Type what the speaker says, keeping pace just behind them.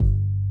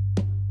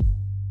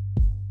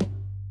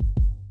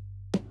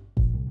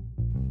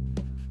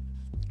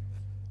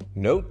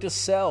Note to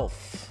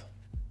self.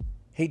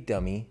 Hey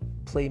dummy,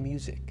 play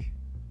music.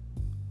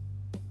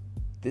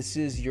 This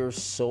is your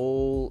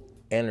soul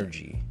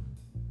energy.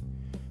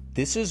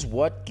 This is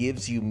what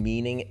gives you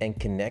meaning and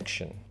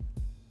connection.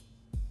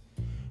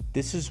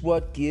 This is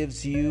what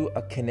gives you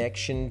a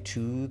connection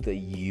to the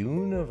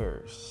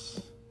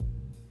universe.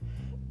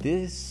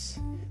 This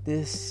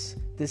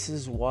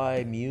is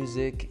why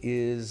music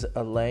is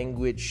a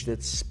language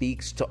that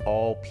speaks to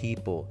all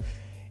people.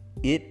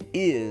 It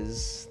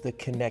is the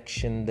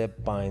connection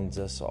that binds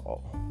us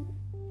all.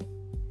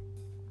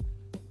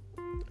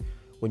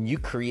 When you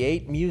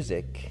create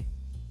music,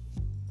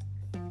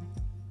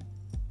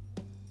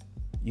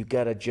 you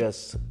gotta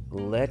just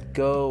let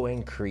go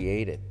and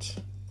create it.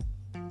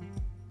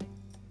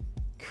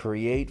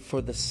 Create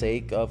for the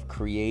sake of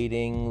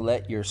creating.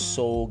 Let your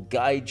soul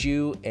guide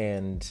you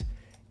and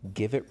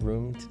give it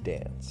room to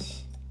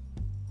dance.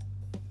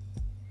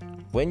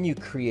 When you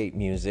create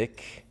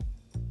music,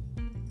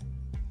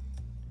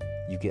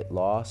 you get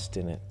lost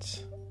in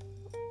it.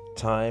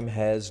 Time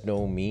has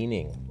no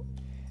meaning,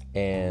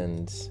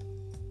 and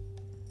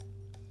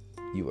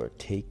you are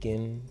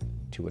taken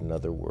to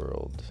another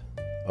world,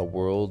 a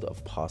world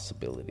of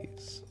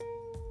possibilities.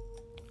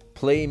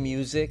 Play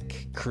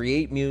music,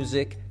 create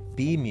music,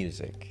 be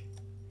music.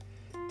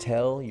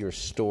 Tell your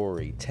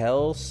story.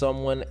 Tell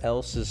someone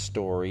else's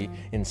story.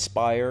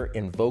 Inspire,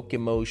 invoke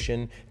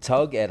emotion,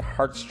 tug at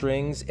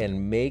heartstrings,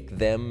 and make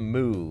them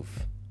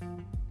move.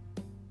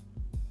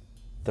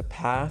 The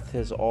path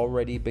has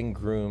already been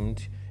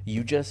groomed.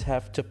 You just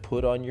have to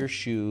put on your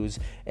shoes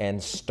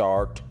and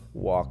start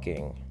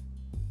walking.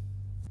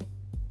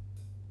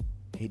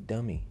 Hey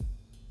dummy,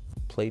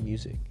 play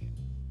music.